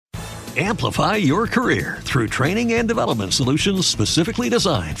Amplify your career through training and development solutions specifically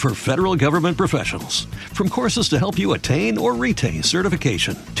designed for federal government professionals. From courses to help you attain or retain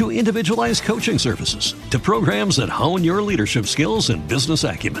certification, to individualized coaching services, to programs that hone your leadership skills and business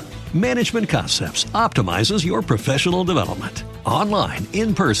acumen, Management Concepts optimizes your professional development. Online,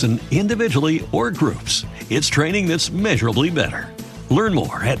 in person, individually, or groups, it's training that's measurably better. Learn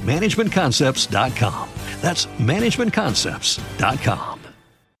more at managementconcepts.com. That's managementconcepts.com.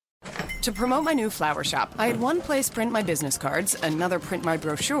 To promote my new flower shop, I had one place print my business cards, another print my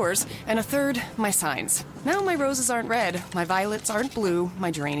brochures, and a third, my signs. Now my roses aren't red, my violets aren't blue,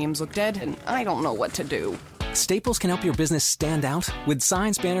 my geraniums look dead, and I don't know what to do. Staples can help your business stand out with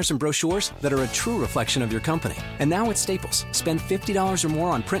signs, banners, and brochures that are a true reflection of your company. And now at Staples, spend $50 or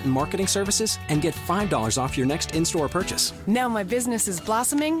more on print and marketing services and get $5 off your next in-store purchase. Now my business is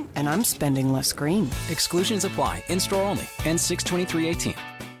blossoming, and I'm spending less green. Exclusions apply. In-store only. Ends 6/23/18.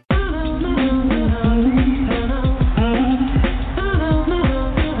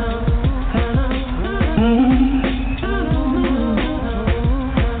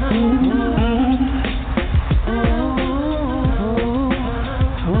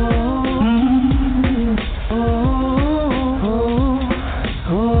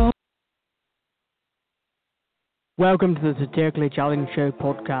 Welcome to the Satirically Challenged Show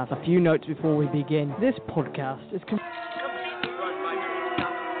podcast. A few notes before we begin. This podcast is...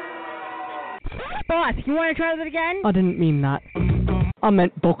 Boss, you want to try that again? I didn't mean that. I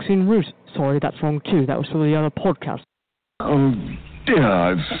meant boxing root. Sorry, that's wrong too. That was for the other podcast. Oh dear,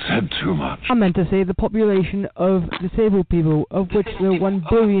 I've said too much. I meant to say the population of disabled people, of which there are 1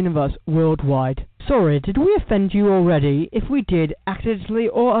 billion of us worldwide. Sorry, did we offend you already? If we did, accidentally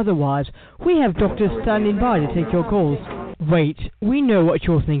or otherwise, we have doctors standing by to take your calls. Wait, we know what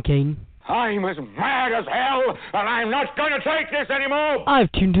you're thinking. I'm as mad as hell, and I'm not going to take this anymore!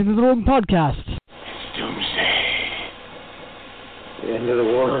 I've tuned into the wrong podcast. Doomsday. The end of the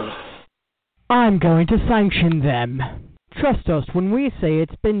world. I'm going to sanction them. Trust us when we say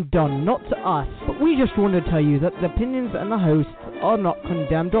it's been done, not to us, but we just want to tell you that the opinions and the hosts are not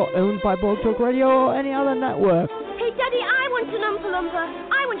condemned or owned by Blog Talk Radio or any other network. Hey, Daddy, I want an Oompa Loompa.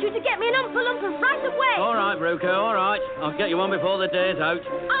 I want you to get me an Oompa Loompa right away. All right, Ruka, all right. I'll get you one before the day's out.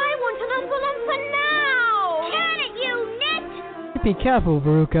 I want an Oompa Loompa now. Turn it, you nit. Be careful,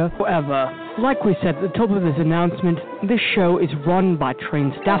 Veruca. However, like we said at the top of this announcement, this show is run by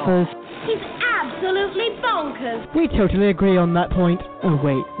trained staffers. He's absolutely bonkers. We totally agree on that point. Oh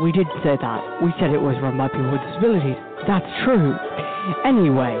wait, we did say that. We said it was run by people with disabilities. That's true.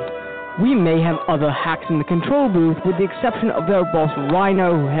 Anyway, we may have other hacks in the control booth with the exception of their boss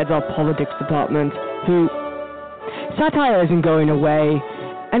Rhino, who heads our politics department, who... Satire isn't going away,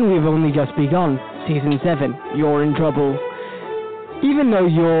 and we've only just begun. Season 7, you're in trouble. Even though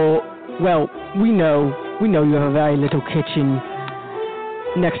you're... Well, we know you have a very little kitchen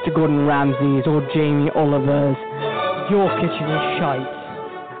next to Gordon Ramsay's or Jamie Oliver's. Your kitchen is shite.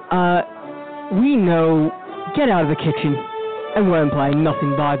 We know, get out of the kitchen, and we're implying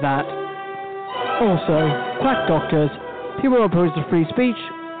nothing by that. Also, quack doctors, people opposed to free speech,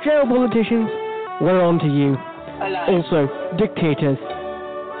 jail politicians, we're on to you. Also, dictators,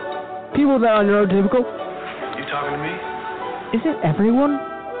 people that are neurotypical. You talking to me? Is it everyone?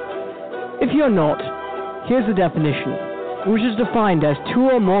 If you're not, here's the definition, which is defined as 2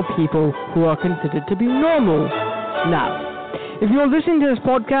 or more people who are considered to be normal. Now, if you're listening to this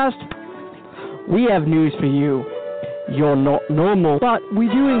podcast, we have news for you. You're not normal, but we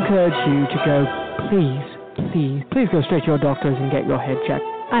do encourage you to go, please go straight to your doctors and get your head checked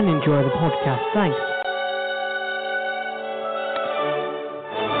and enjoy the podcast. Thanks.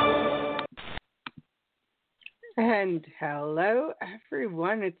 And hello,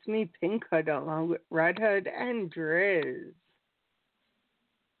 everyone. It's me, Pink Hood, along with Red Hood and Driz.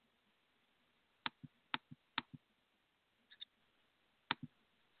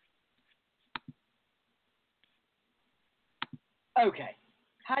 Okay,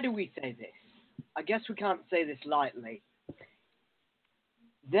 how do we say this? I guess we can't say this lightly.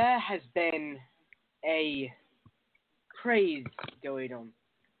 There has been a craze going on.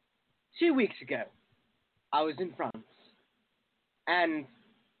 2 weeks ago, I was in France. And,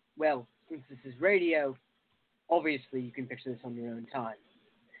 well, since this is radio, obviously you can picture this on your own time.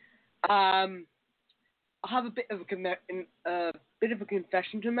 I have a bit of a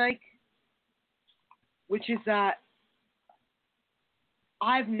confession to make, which is that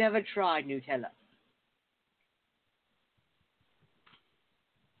I've never tried Nutella.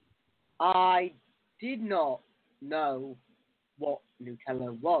 I did not know what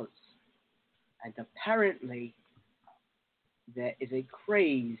Nutella was. And apparently, there is a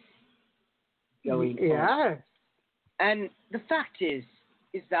craze going on. Yeah. And the fact is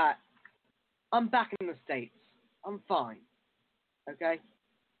that I'm back in the States. I'm fine. Okay?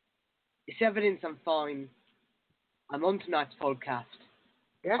 It's evidence I'm fine. I'm on tonight's podcast.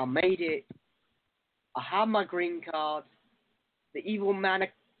 Yeah. I made it. I have my green card. The evil,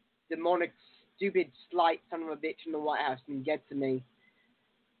 manic, demonic, stupid, slight son of a bitch in the White House didn't get to me.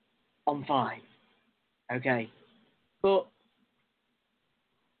 I'm fine. Okay? But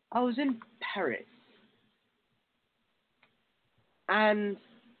I was in Paris. And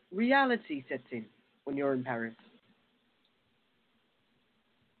reality sets in when you're in Paris.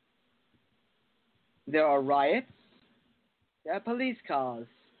 There are riots. There are police cars.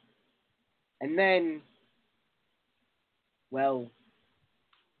 And then, well,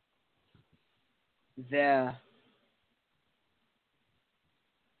 there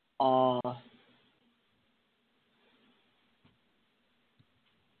are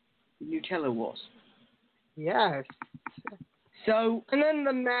Nutella wars. Yes. So, and then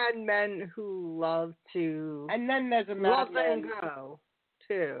the madmen who love to... And then there's a love madman. and go,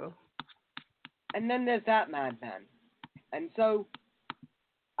 too. And then there's that madman. And so,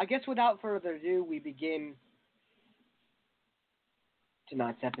 I guess without further ado, we begin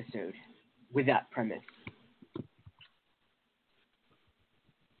tonight's episode with that premise.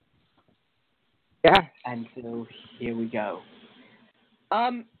 Yeah. And so, here we go.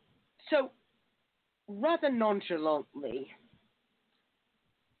 So, rather nonchalantly,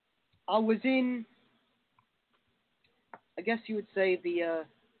 I was in, I guess you would say, the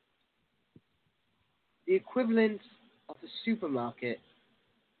equivalent of a supermarket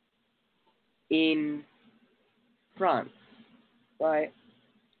in France, right?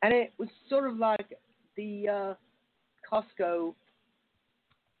 And it was sort of like the Costco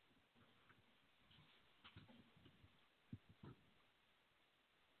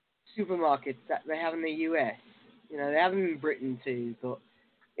supermarkets that they have in the US. You know, they have them in Britain too, but,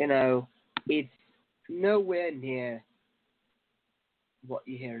 you know, it's nowhere near what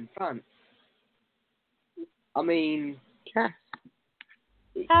you hear in France. I mean,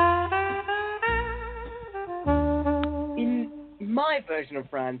 in my version of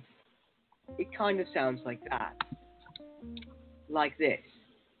France, it kind of sounds like that. Like this.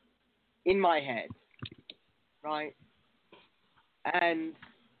 In my head. Right? And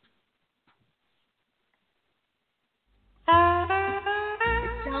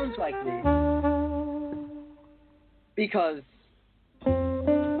it sounds like this because,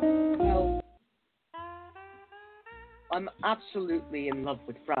 well, I'm absolutely in love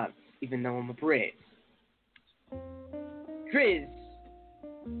with France, even though I'm a Brit. Driz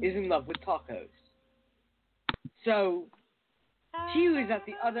is in love with tacos. So, Hugh is at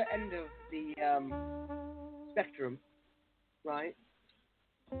the other end of the spectrum, right?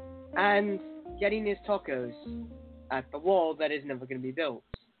 And getting his tacos at the wall that is never going to be built,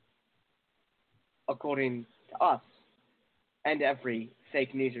 according to us and every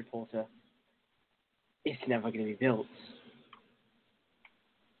fake news reporter. It's never going to be built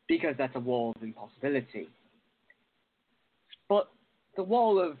because that's a wall of impossibility. But the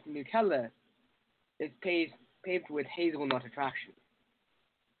wall of Nutella is paved with hazelnut attraction.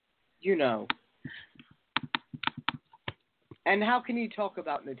 You know. And how can you talk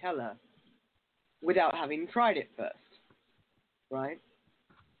about Nutella without having tried it first? Right?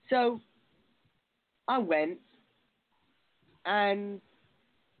 So, I went, and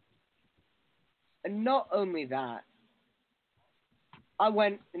not only that, I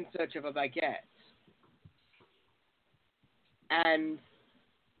went in search of a baguette. And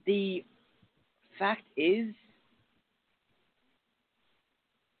the fact is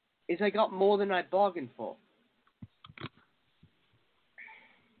I got more than I bargained for.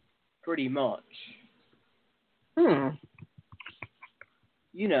 Pretty much.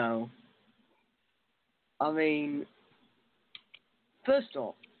 You know, I mean, first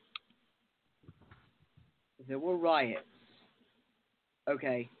off, there were riots.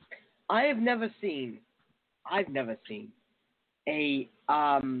 Okay, I've never seen a riot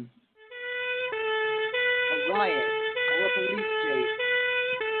or a police chase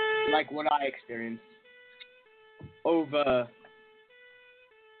like what I experienced over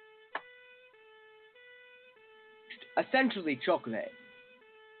essentially chocolate.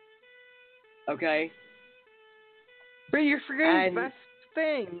 Okay? But you're forgetting the best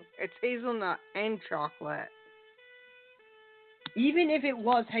thing. It's hazelnut and chocolate. Even if it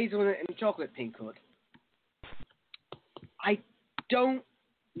was hazelnut and chocolate, Pinkhood, I don't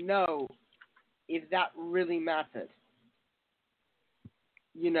know if that really mattered.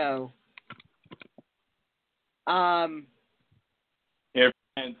 You know.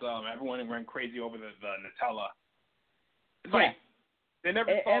 and everyone went crazy over the Nutella. It's Yeah. like they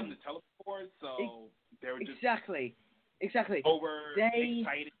never saw Nutella before, so they were just exactly excited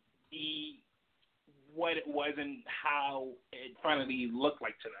to see what it was and how it finally looked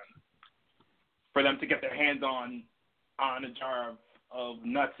like to them. For them to get their hands on a jar of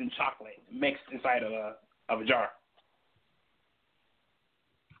nuts and chocolate mixed inside of a jar.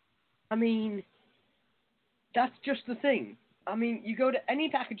 I mean, that's just the thing. I mean, you go to any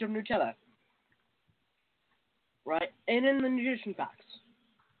package of Nutella, right? And in the nutrition facts,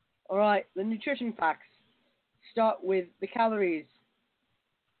 all right, the nutrition facts start with the calories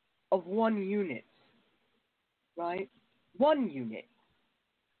of 1 unit, right? 1 unit,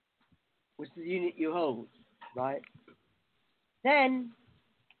 which is the unit you hold, right? Then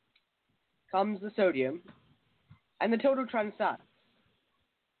comes the sodium and the total trans fats.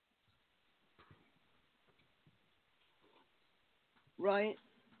 Right?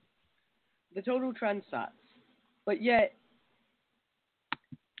 The total trans fats. But yet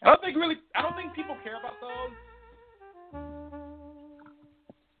I don't think people care about those.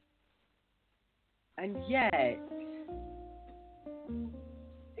 And yet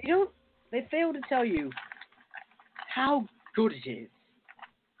they fail to tell you how good it is.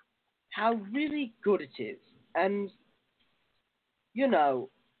 How really good it is. And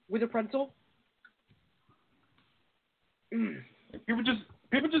with a pretzel, People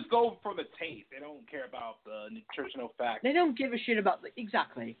just go for the taste. They don't care about the nutritional facts. They don't give a shit about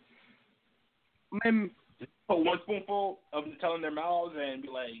exactly. Just put one spoonful of Nutella in their mouths and be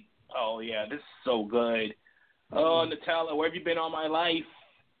like, "Oh yeah, this is so good. Oh Nutella, where have you been all my life?"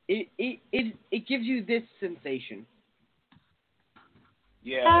 It gives you this sensation.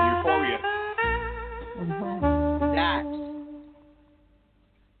 Yeah, euphoria. That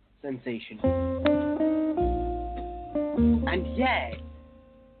sensation. And yet,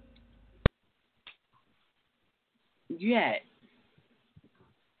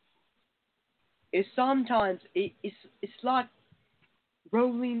 it's sometimes it's like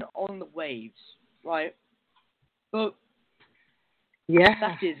rolling on the waves, right? But yeah,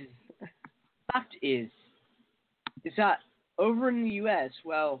 fact is that over in the U.S.,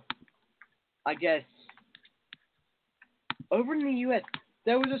 well, I guess over in the U.S.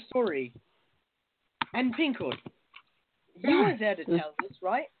 there was a story, and Pinkhood, you were there to tell this,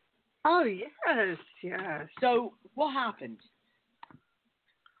 right? Oh yes. So what happened?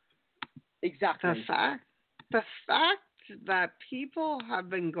 Exactly. The fact that people have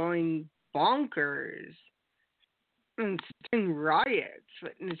been going bonkers and starting riots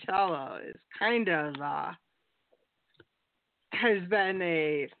with Nutella is kind of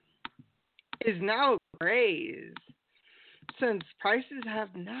is now a craze, since prices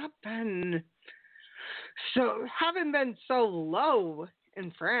haven't been so low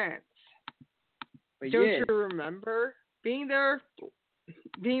in France. But Don't you remember being there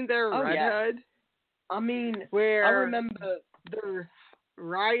Red Hood? I mean, where I remember the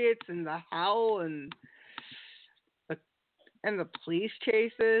riots and the howl and the police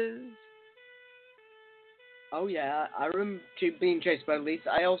chases. Oh yeah, I remember being chased by police.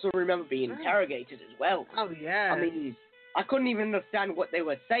 I also remember being interrogated as well. Oh yeah. I mean, I couldn't even understand what they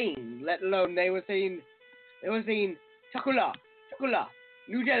were saying, let alone they were saying chocolate,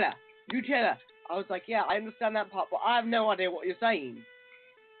 Nutella. I was like, yeah, I understand that part, but I have no idea what you're saying.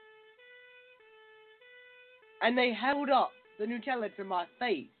 And they held up the Nutella to my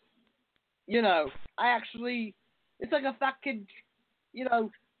face. It's like a fat kid,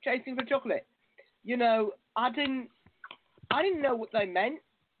 chasing for chocolate. I didn't know what they meant.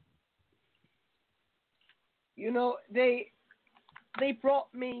 They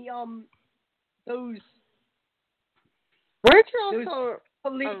brought me those. Weren't you also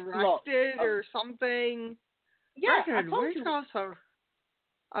police arrested or something? Yeah, I told you. Also...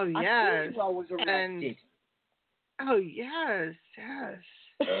 Oh yes. I told you I was arrested. Oh yes.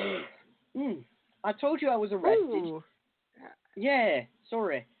 I told you I was arrested. Ooh. Yeah,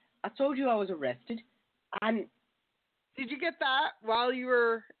 sorry. I told you I was arrested. And did you get that while you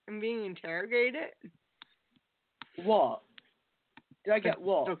were being interrogated? What? Did I get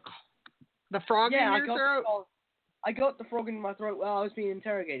what? The frog in your throat? I got the frog in my throat while I was being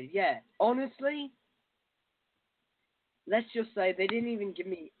interrogated, yeah. Honestly, let's just say they didn't even give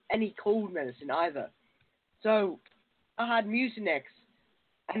me any cold medicine either. So, I had Mucinex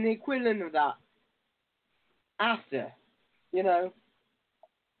and the equivalent of that after, Then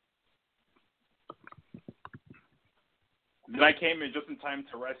I came in just in time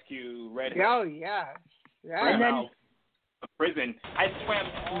to rescue Red Hood. Oh, yeah. And then out of prison. I swam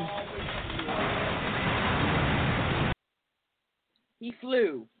all he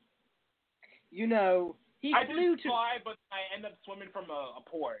flew. You know, he I flew did fly, but I ended up swimming from a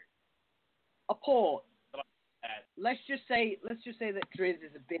port. A port. That. Let's just say that Driz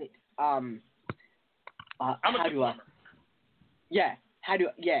is a bit I'm a good swimmer. Yeah.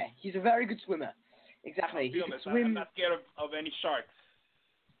 He's a very good swimmer. Exactly. He can swim. I'm not scared of any sharks.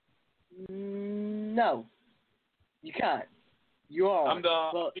 No, you can't. You are. I'm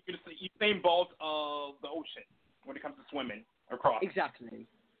the Usain Bolt of the ocean when it comes to swimming across. Exactly.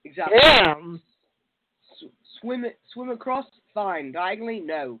 Damn. Swim across, fine. Diagonally,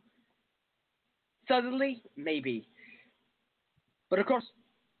 no. Southerly, maybe. But across,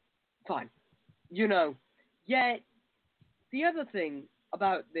 fine. You know. Yet, the other thing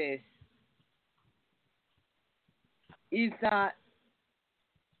about this is that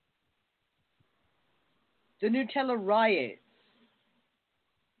the Nutella riots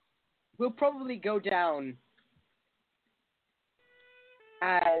will probably go down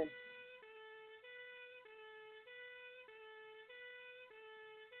as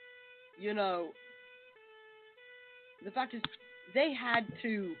the fact is they had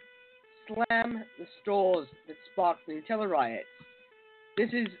to slam the stores that sparked the Nutella riots.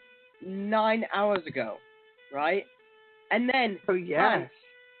 This is 9 hours ago, right? And then,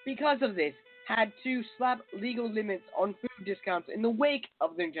 because of this, had to slap legal limits on food discounts in the wake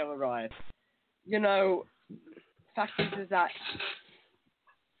of the Nutella riots. Fact is that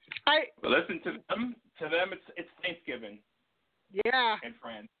But listen to them. To them, it's Thanksgiving. Yeah. In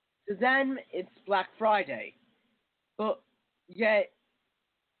France. To them, it's Black Friday. But yet,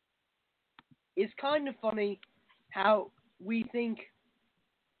 it's kind of funny how we think,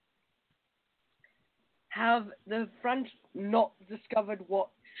 have the French not discovered what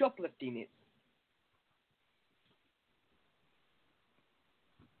shoplifting is?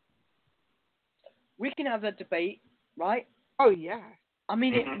 We can have that debate, right? Oh yeah. I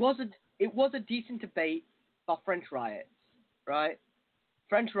mean, it was a decent debate about French riots, right?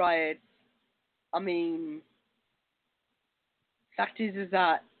 French riots. I mean, fact is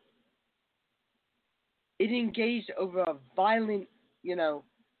that it engaged over a violence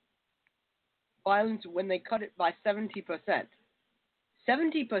when they cut it by 70%.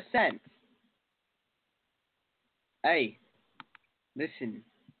 70%. Hey, listen.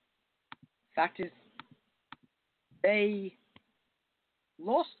 Fact is, they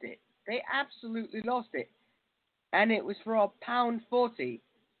lost it. They absolutely lost it. And it was for £1.40,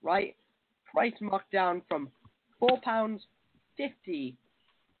 right? Price marked down from £4.50,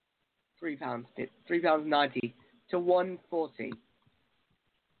 £3.90 to £1.40.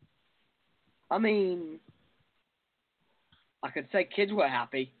 I mean, I could say kids were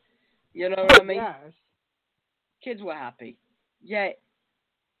happy. You know what I mean? Yes. Kids were happy. Yet,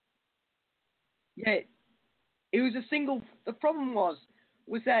 it was a single. The problem was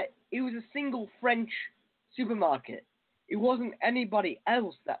that it was a single French supermarket. It wasn't anybody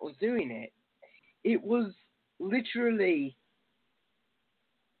else that was doing it. It was literally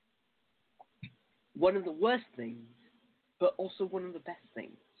one of the worst things, but also one of the best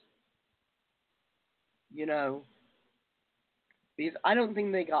things. Because I don't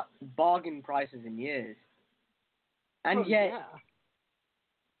think they got bargain prices in years. And yet,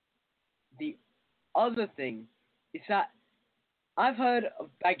 the other thing is that I've heard of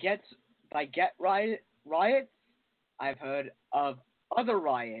baguette riots. I've heard of other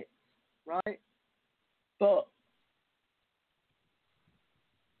riots, right? But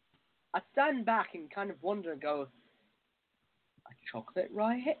I stand back and kind of wonder and go, a chocolate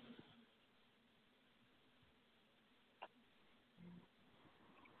riot?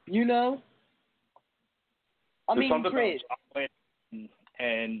 I mean, something Chris. about chocolate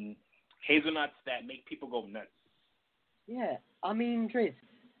and hazelnuts that make people go nuts. Yeah, I mean, Driz,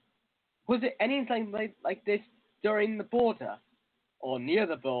 was it anything like this during the border or near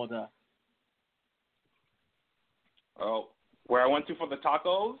the border? Oh, where I went to for the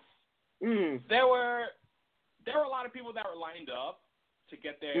tacos, there were a lot of people that were lined up to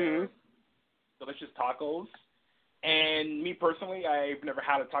get their delicious tacos. And me personally, I've never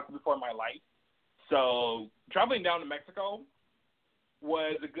had a taco before in my life. So traveling down to Mexico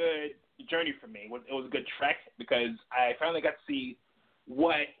was a good journey for me. It was a good trek because I finally got to see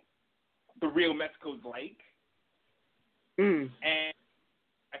what the real Mexico is like. And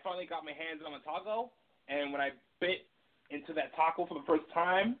I finally got my hands on a taco. And when I bit into that taco for the first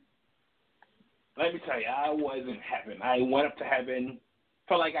time, let me tell you, I was in heaven. I went up to heaven.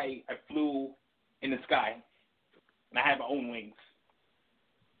 Felt like I flew in the sky. And I had my own wings.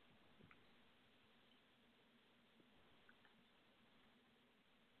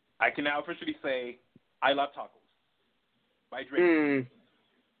 I can now officially say I love tacos. by drinking.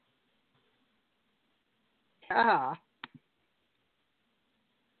 Yeah.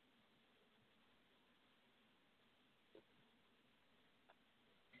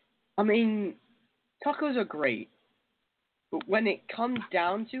 I mean, tacos are great, but when it comes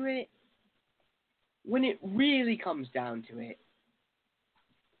down to it, when it really comes down to it,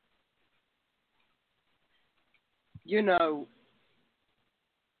 you know,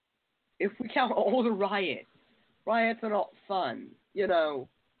 if we count all the riots are not fun, you know.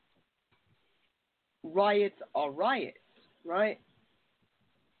 Riots are riots, right?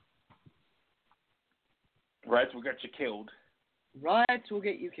 Riots will get you killed. Riots will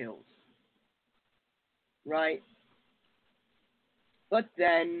get you killed, right? But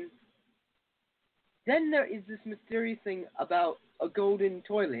then there is this mysterious thing about a golden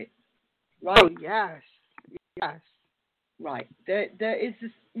toilet, right? Oh, yes. Yes. Right. There is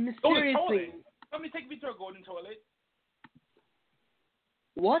this mysterious Golden toilet? thing. Somebody take me to a golden toilet.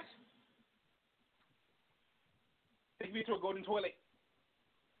 What? Take me to a golden toilet.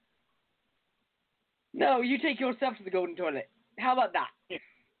 No, you take yourself to the golden toilet. How about that? Yeah.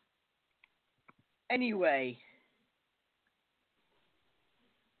 Anyway.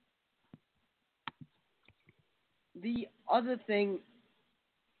 The other thing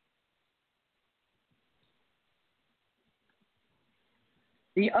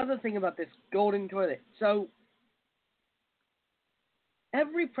about this golden toilet. So,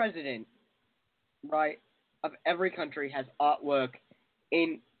 every president, right, of every country has artwork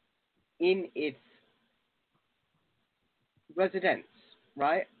in its residence,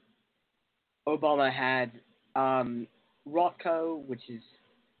 right? Obama had Rothko, which is,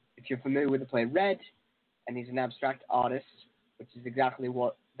 if you're familiar with the play Red, and he's an abstract artist, which is exactly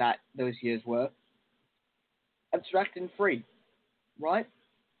what those years were. Abstract and free, right?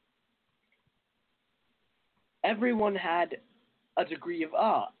 Everyone had a degree of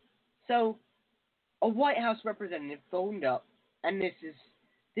art. So, a White House representative phoned up, and this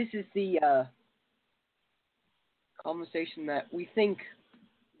is the conversation that we think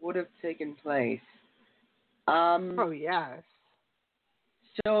would have taken place. Oh, yes.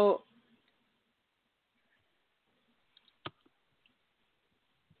 So,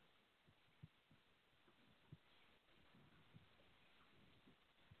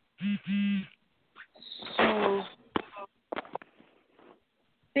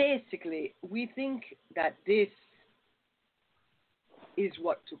 basically, we think that this is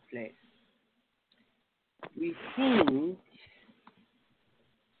what took place. We think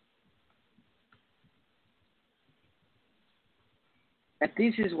that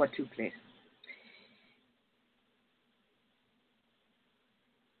this is what took place.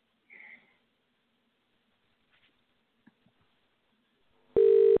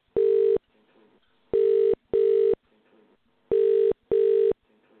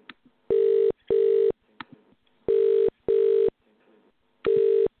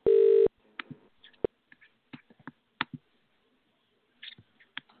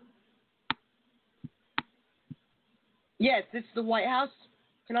 Yes, this is the White House.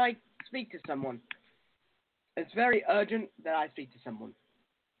 Can I speak to someone? It's very urgent that I speak to someone.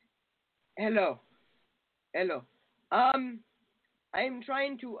 Hello. I am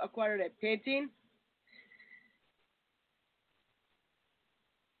trying to acquire a painting.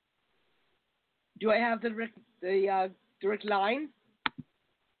 Do I have the direct line?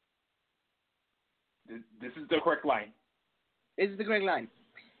 This is the correct line. This is the correct line.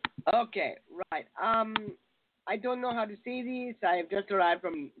 Okay, right. I don't know how to say this. I have just arrived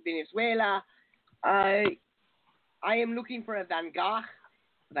from Venezuela. I am looking for a Van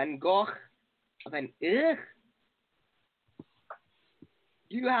Gogh.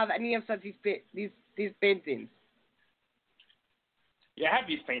 Do you have any of such these paintings? Yeah, I have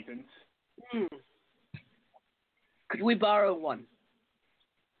these paintings. Could we borrow one?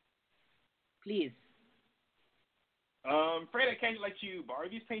 Please. Fred, I can't let you borrow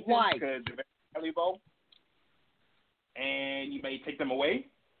these paintings. Why? Because they're very valuable. And you may take them away.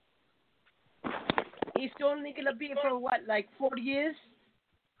 It's only going to be for what, like 40 years?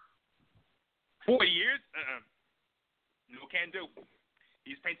 40 years? No can do.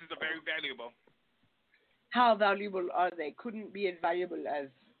 These paintings are very valuable. How valuable are they? Couldn't be as valuable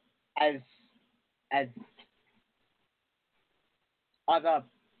as other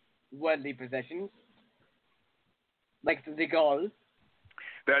worldly possessions, like the gold.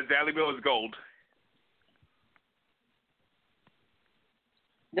 They're as valuable as gold.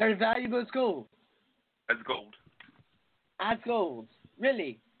 They're as valuable as gold. As gold. As gold.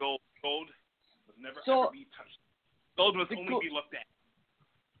 Really? Gold must never ever be touched. Gold must only be looked at.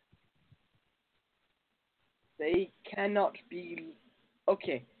 They cannot be...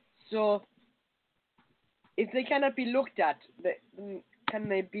 Okay, so if they cannot be looked at, can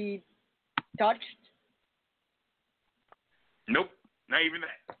they be touched? Nope, not even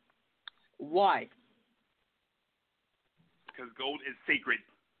that. Why? Because gold is sacred.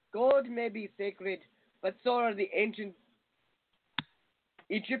 Gold may be sacred, but so are the ancient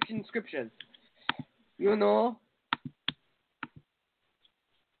Egyptian scriptures. You know?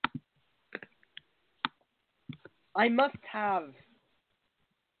 I must have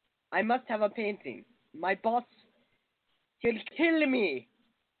a painting. My boss, he'll kill me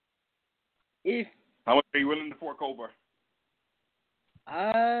if... How much are you willing to fork over?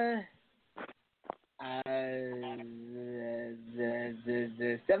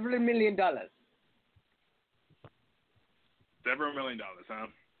 Several $1 million. Several $1 million, huh?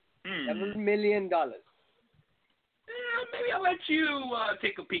 Several $1 million. Maybe I'll let you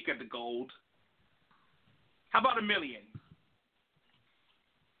take a peek at the gold. How about $1 million?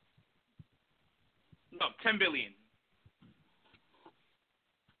 No, $10 billion.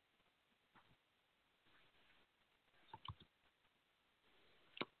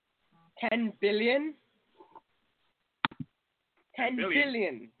 $10 billion? $10 billion.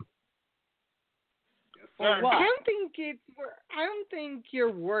 billion. Yes, sir. What? I don't think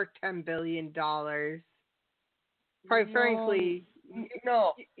you're worth $10 billion. Quite frankly,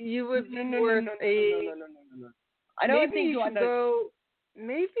 no, you would be no, worth no. I don't maybe think you should go.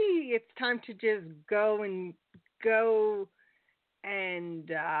 Maybe it's time to just go and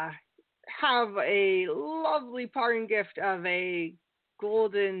have a lovely parting gift of a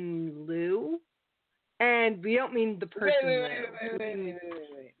golden loo. And we don't mean the person.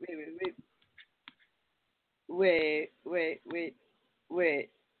 Wait.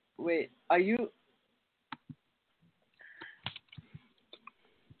 Are you?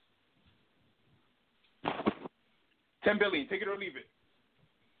 $10 billion. Take it or leave it.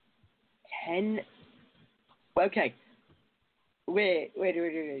 10. Okay. Wait.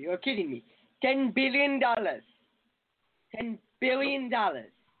 You're kidding me. $10 billion. $10 billion.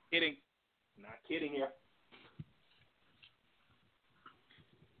 Kidding. Not kidding here.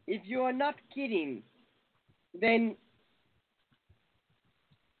 If you are not kidding, then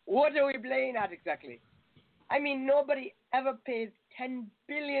what are we playing at exactly? I mean, nobody ever pays $10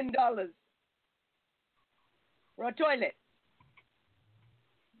 billion for a toilet.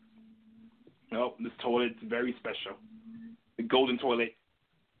 No, this toilet's very special. The golden toilet.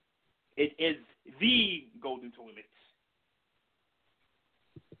 It is the golden toilet.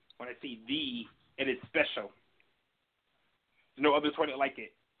 When I say the, it is special. There's no other toilet like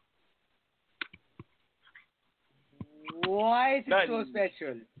it. Why is it so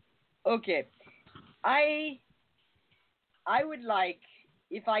special? Okay. I would like,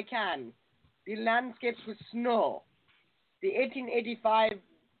 if I can, the landscapes with snow. The 1885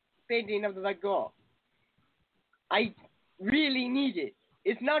 painting of the Van Gogh. I really need it.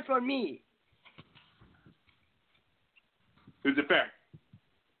 It's not for me. Who's it fair?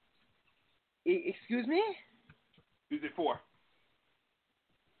 Excuse me? Who's it for?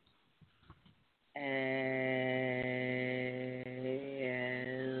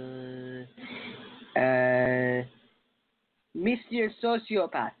 Mr.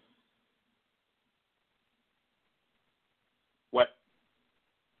 Sociopath. What?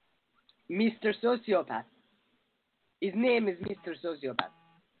 Mr. Sociopath. His name is Mr. Sociopath.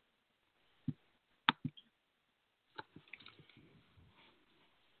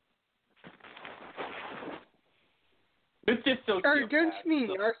 Mr. Sociopath. Or don't you mean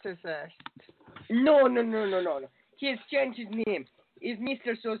narcissist? No. He has changed his name. He's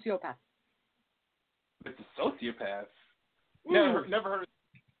Mr. Sociopath. Mr. Sociopath? Never heard of.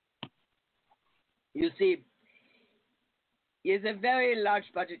 You see, he has a very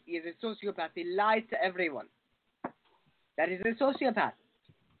large budget. He is a sociopath. He lies to everyone. That is a sociopath.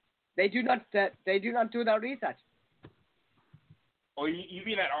 They do not do their research. Oh, you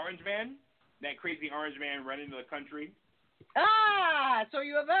mean that orange man? That crazy orange man running the country? Ah, so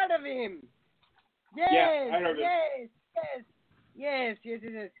you have heard of him? Yes, yeah, I heard of him. Yes.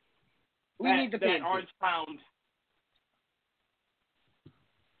 We need the that painting. orange pound.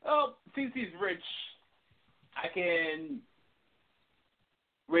 Oh, since he's rich, I can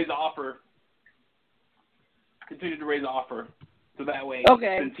raise an offer. Continue to raise an offer, so that way,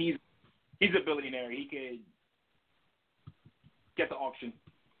 since he's a billionaire, he could get the auction.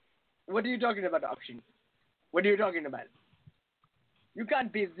 What are you talking about, auction? What are you talking about? You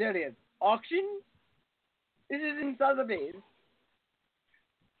can't be serious. Auction? This is in Sotheby's.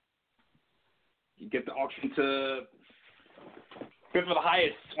 You get the auction to bid for the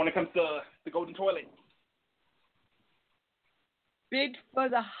highest when it comes to the golden toilet. bid for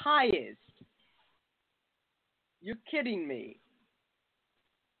the highest. You're kidding me.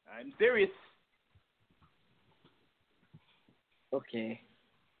 I'm serious. Okay.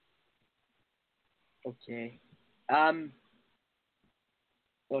 Okay.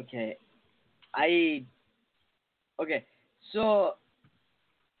 Okay. Okay. So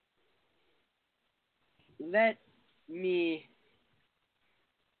let me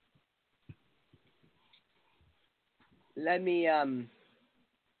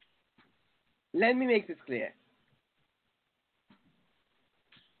make this clear.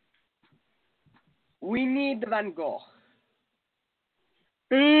 We need the Van Gogh.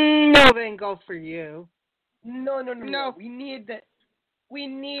 No Van Gogh for you. No. We need the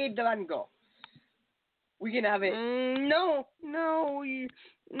Van Gogh. We can have it. No.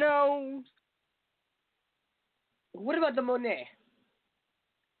 What about the Monet?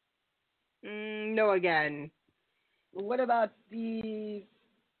 No again. What about the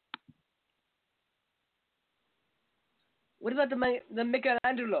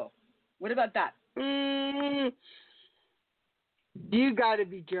Michelangelo? What about that? You gotta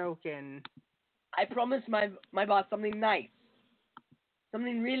be joking. I promised my boss something nice.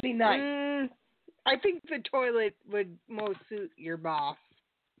 Something really nice. I think the toilet would most suit your boss.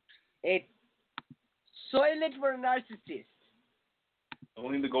 A toilet for a narcissist.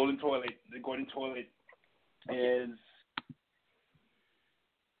 Only the golden toilet. The golden toilet is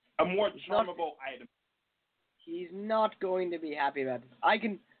a more charmable item. He's not going to be happy about this. I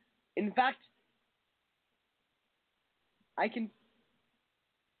can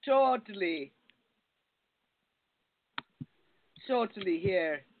totally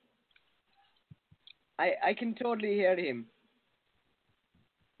hear. I can totally hear him.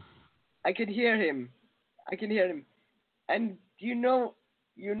 I can hear him. And you know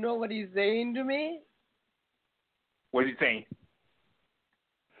what he's saying to me? What is he saying?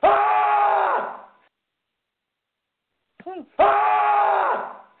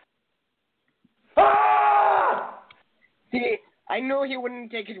 See, I know he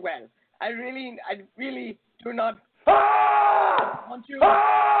wouldn't take it well. I really do not want to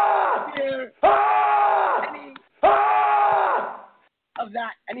hear any of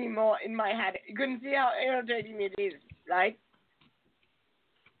that anymore in my head. You can see how irritating it is, right?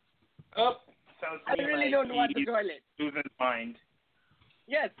 Oh, sounds I really don't want the toilet. Losing his mind.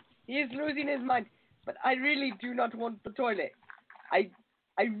 Yes, he is losing his mind, but I really do not want the toilet. I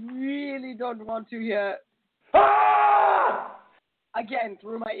really don't want to hear again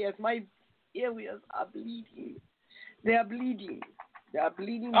through my ears. My ears are bleeding. They are bleeding.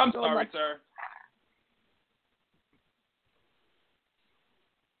 I'm so sorry, much. sir.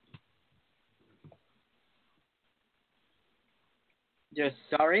 You're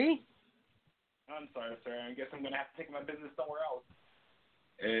sorry? I'm sorry, sir. I guess I'm going to have to take my business somewhere else.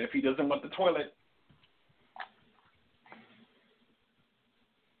 If he doesn't want the toilet.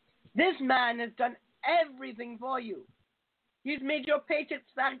 This man has done everything for you. He's made your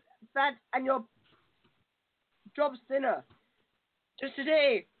paychecks fat and your jobs thinner. Just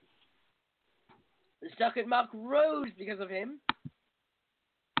today, the stock market rose because of him.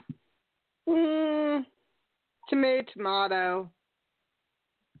 Tomato.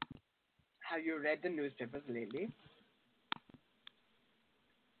 Have you read the newspapers lately?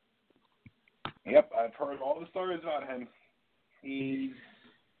 Yep, I've heard all the stories about him. He's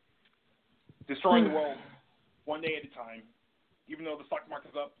destroying the world one day at a time. Even though the stock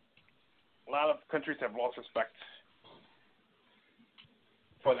market's up, a lot of countries have lost respect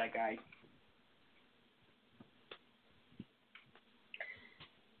for that guy.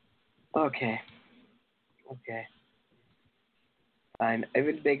 Okay. Fine, I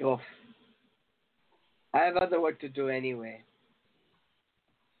will take off. I have other work to do anyway.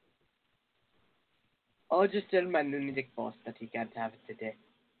 I'll just tell my lunatic boss that he can't have it today.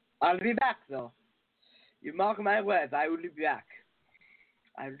 I'll be back, though. You mark my words, I will be back.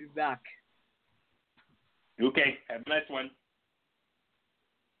 I'll be back. Okay, have a nice one.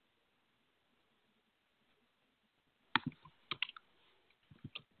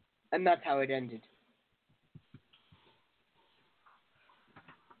 And that's how it ended.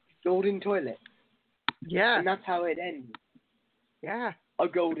 Golden toilet. Yeah. And that's how it ended. Yeah. A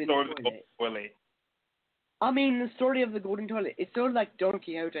golden toilet. I mean, the story of the golden toilet, it's sort of like Don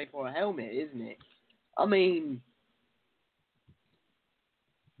Quixote for a helmet, isn't it? I mean,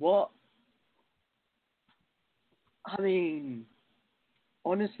 what? I mean,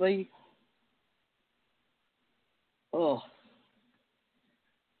 honestly, oh.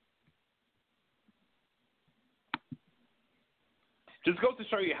 Just goes to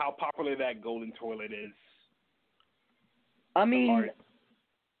show you how popular that golden toilet is. I mean,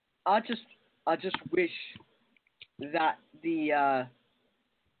 I just wish that it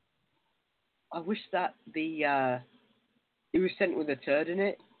was sent with a turd in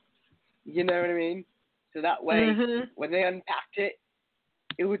it. You know what I mean? So that way, when they unpacked it,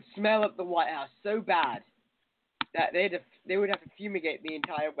 it would smell up the White House so bad that they would have to fumigate the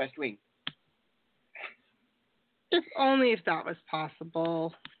entire West Wing. If only if that was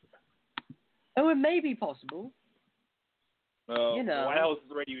possible. Oh, it may be possible. The White House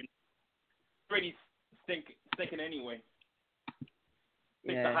is already stinking anyway.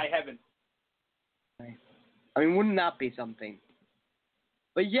 Thanks to high heaven. I mean, wouldn't that be something?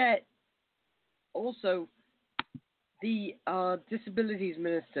 But yet, also, the disabilities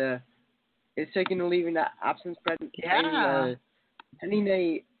minister is taking a leave in that absence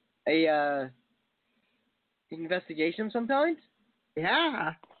pending a investigation of some kind.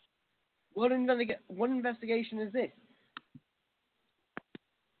 Yeah. What investigation is this?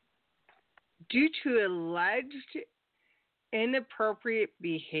 Due to alleged inappropriate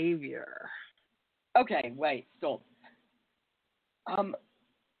behavior. Okay, wait, stop.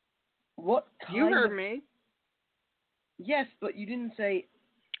 What kind You heard me. Yes, but you didn't say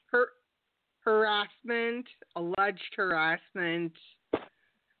harassment, alleged harassment.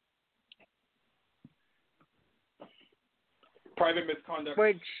 Private misconduct.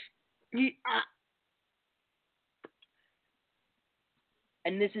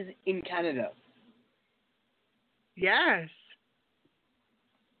 And this is in Canada. Yes.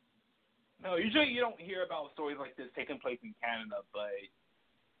 No, usually you don't hear about stories like this taking place in Canada, but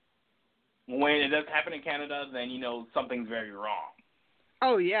when it does happen in Canada, then you know something's very wrong.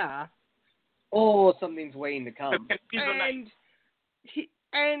 Oh, yeah. Or something's waiting to come.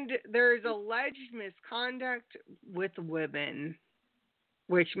 And there's alleged misconduct with women,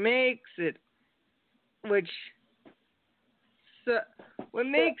 which makes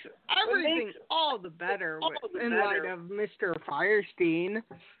everything all the better in light of Mr. Firestein.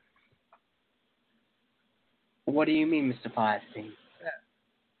 What do you mean, Mr. Firestein?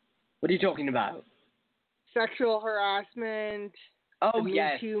 What are you talking about? Sexual harassment. Oh, the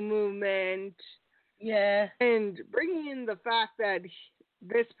yes. Me Too movement. Yeah. And bringing in the fact that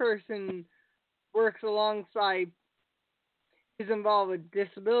this person works alongside, is involved with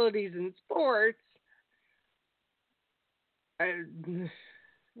disabilities in sports.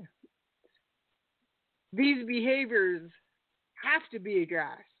 These behaviors have to be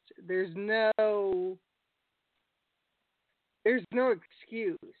addressed. There's no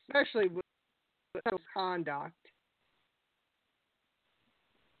excuse, especially with misconduct.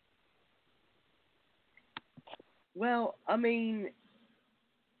 Well, I mean,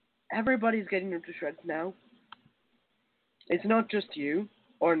 everybody's getting ripped to shreds now. It's not just you,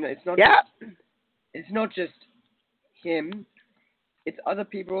 or it's not. Yeah. It's not just him. It's other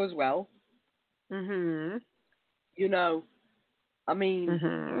people as well. Mhm. You know, I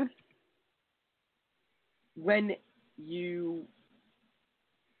mean, when you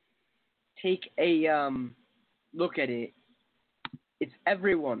take a look at it, it's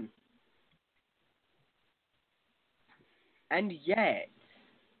everyone. And yet,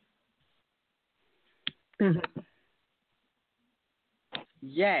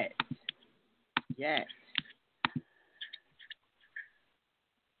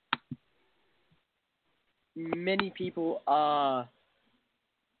 many people are,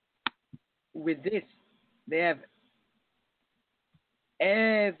 with this, they have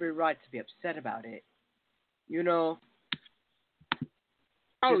every right to be upset about it. You know?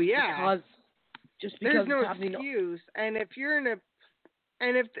 Oh, yeah. Just because there's no it's excuse, and if you're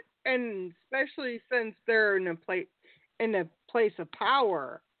and especially since they're in a place of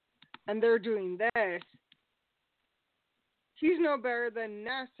power, and they're doing this, he's no better than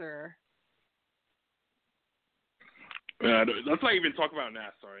Nasser. Let's not even talk about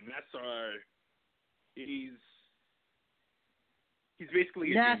Nasser. He's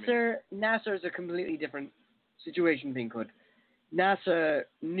basically Nasser is a completely different situation, Pinkwood. Nasser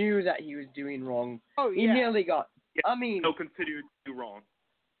knew that he was doing wrong. Oh, yeah. He nearly got. Yeah, he'll continue to do wrong.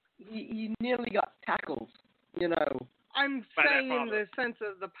 He nearly got tackled. You know. I'm saying in the sense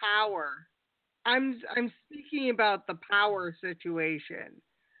of the power. I'm speaking about the power situation.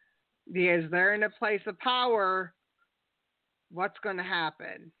 Because they're in a place of power. What's going to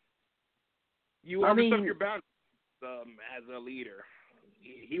happen? You overstep your boundaries as a leader.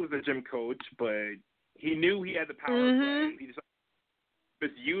 He was a gym coach, but he knew he had the power. But he decided to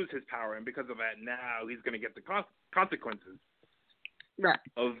misuse his power, and because of that, now he's going to get the consequences. Right.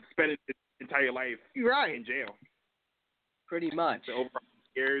 Of spending his entire life in jail. Pretty much. So over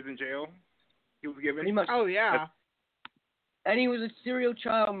years in jail, he was given. Pretty much. Oh, yeah. and he was a serial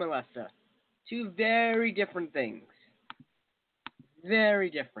child molester. Two very different things. Very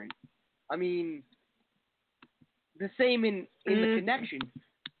different. I mean, the same in the connection,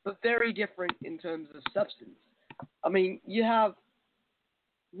 but very different in terms of substance. I mean, you have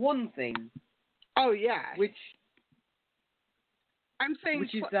one thing. Oh yeah. Which I'm saying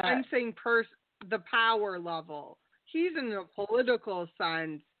is that the power level. He's in a political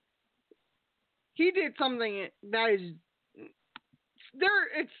sense. He did something that is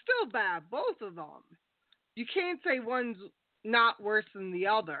it's still bad, both of them. You can't say one's not worse than the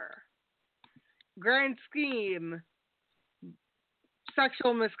other. Grand scheme,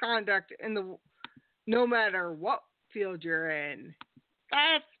 sexual misconduct no matter what field you're in,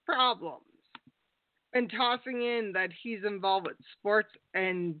 that's problems. And tossing in that he's involved with sports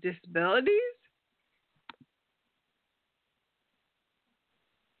and disabilities?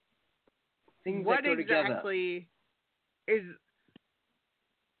 Things what that go exactly together. is...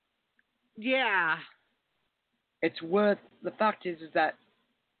 Yeah. It's worth... The fact is that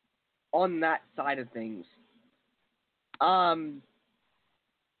on that side of things,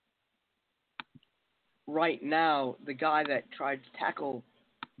 right now, the guy that tried to tackle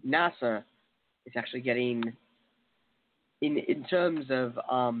NASA is actually getting, in terms of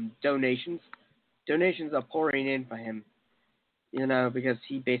donations are pouring in for him, because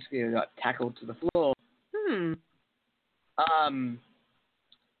he basically got tackled to the floor.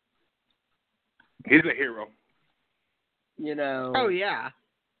 He's a hero. Oh, yeah.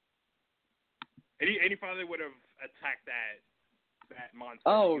 Any father would have attacked that monster.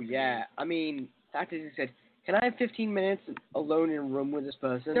 Oh, yeah. I mean, the fact is, he said, can I have 15 minutes alone in a room with this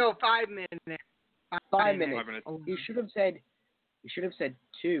person? No, 5 minutes. 5 minutes. You should have said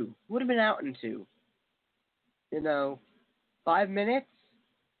 2. Would have been out in 2. 5 minutes?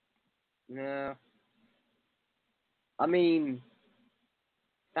 No. I mean,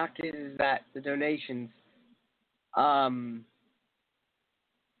 fact is that the donations,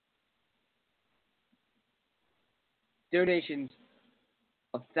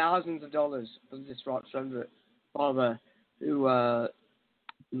 of thousands of dollars for this Rochester father who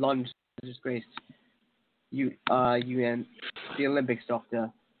lunged disgraced UN, the Olympics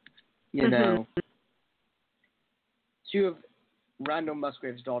doctor. Two of Randall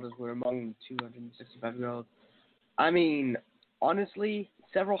Musgrave's daughters were among the 265-year-olds. I mean, honestly,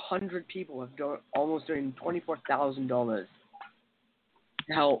 several hundred people have almost donated $24,000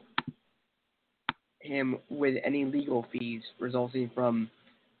 to help him with any legal fees resulting from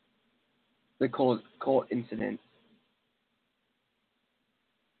the court incident.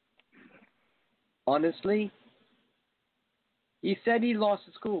 Honestly, he said he lost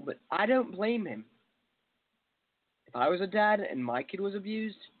his school, but I don't blame him. If I was a dad and my kid was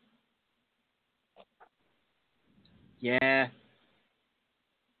abused, yeah,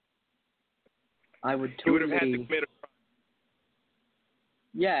 I would totally... He would have had to commit a crime.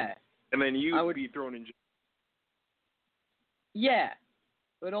 Yeah. And then you would be thrown in jail. Yeah.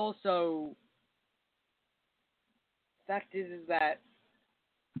 But also, the fact is that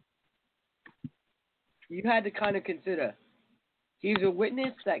you had to kind of consider he's a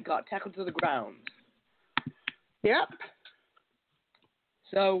witness that got tackled to the ground. Yep.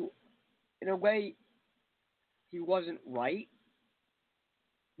 So, in a way, he wasn't right.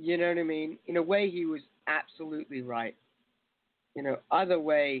 You know what I mean? In a way, he was absolutely right. Other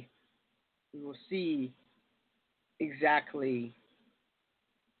way, we will see exactly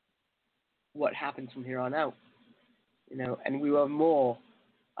what happens from here on out. And we will have more.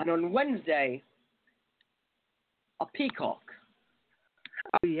 And on Wednesday, a peacock.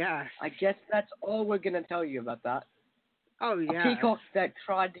 Oh, yes. I guess that's all we're going to tell you about that. Oh, yeah. A peacock that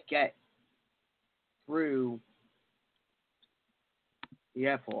tried to get through the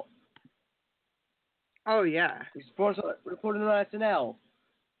airport. Oh, yeah. We reported on SNL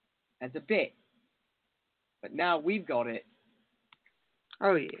as a bit. But now we've got it.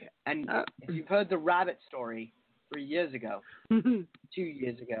 Oh, yeah. And if you've heard the rabbit story 3 years ago, 2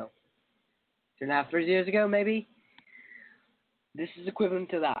 years ago, 2.5, 3 years ago, maybe, this is equivalent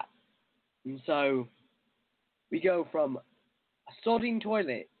to that. And so we go from a sodding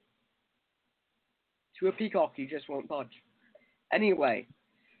toilet to a peacock you just won't budge. Anyway,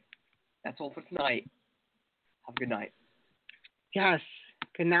 that's all for tonight. Have a good night. Yes.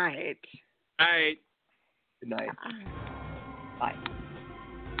 Good night. Night. Good night. Bye.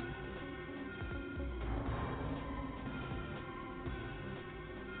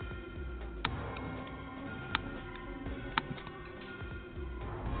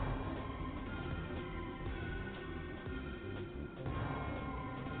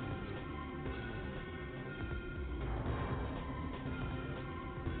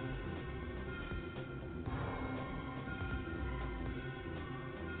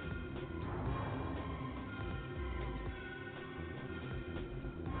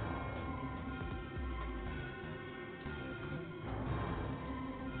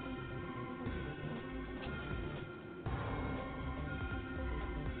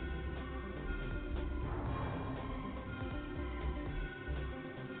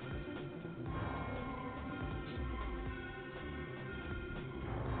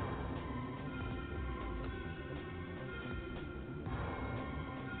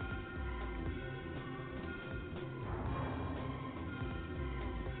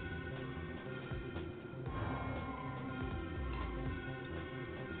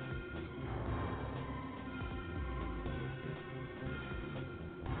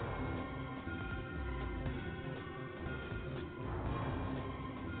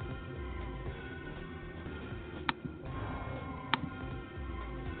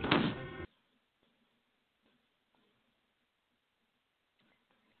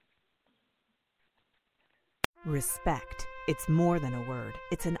 Respect. It's more than a word.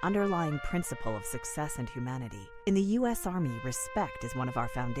 It's an underlying principle of success and humanity. In the U.S. Army, respect is one of our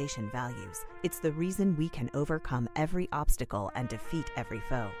foundation values. It's the reason we can overcome every obstacle and defeat every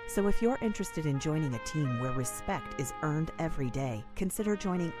foe. So if you're interested in joining a team where respect is earned every day, consider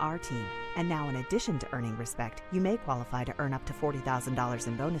joining our team. And now, in addition to earning respect, you may qualify to earn up to $40,000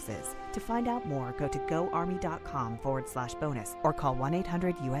 in bonuses. To find out more, go to goarmy.com/bonus or call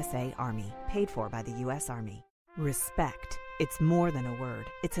 1-800-USA-ARMY. Paid for by the U.S. Army. Respect. It's more than a word.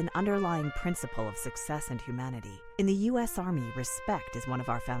 It's an underlying principle of success and humanity. In the U.S. Army, respect is one of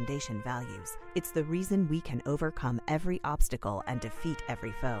our foundation values. It's the reason we can overcome every obstacle and defeat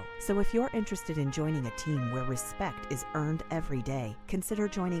every foe. So if you're interested in joining a team where respect is earned every day, consider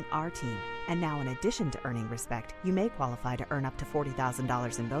joining our team. And now, in addition to earning respect, you may qualify to earn up to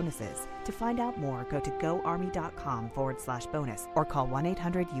 $40,000 in bonuses. To find out more, go to goarmy.com/bonus or call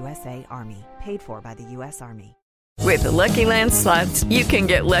 1-800-USA-ARMY. Paid for by the U.S. Army. With the Lucky Land Slots, you can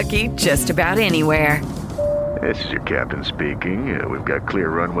get lucky just about anywhere. This is your captain speaking. We've got clear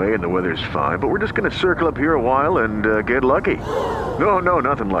runway and the weather's fine, but we're just going to circle up here a while and get lucky. No,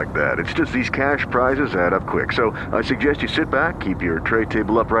 nothing like that. It's just these cash prizes add up quick. So I suggest you sit back, keep your tray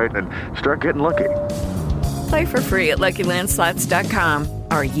table upright, and start getting lucky. Play for free at LuckyLandSlots.com.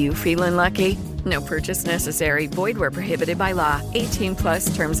 Are you feeling lucky? No purchase necessary. Void where prohibited by law.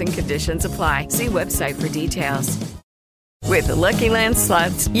 18+ terms and conditions apply. See website for details. With the Lucky Land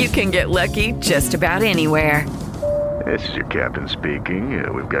Slots, you can get lucky just about anywhere. This is your captain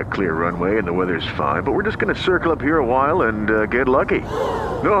speaking. We've got clear runway and the weather's fine, but we're just going to circle up here a while and get lucky.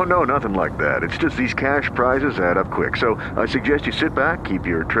 No, nothing like that. It's just these cash prizes add up quick. So I suggest you sit back, keep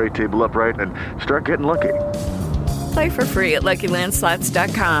your tray table upright, and start getting lucky. Play for free at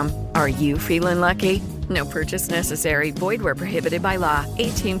LuckyLandSlots.com. Are you feeling lucky? No purchase necessary. Void where prohibited by law.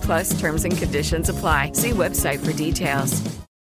 18+ terms and conditions apply. See website for details.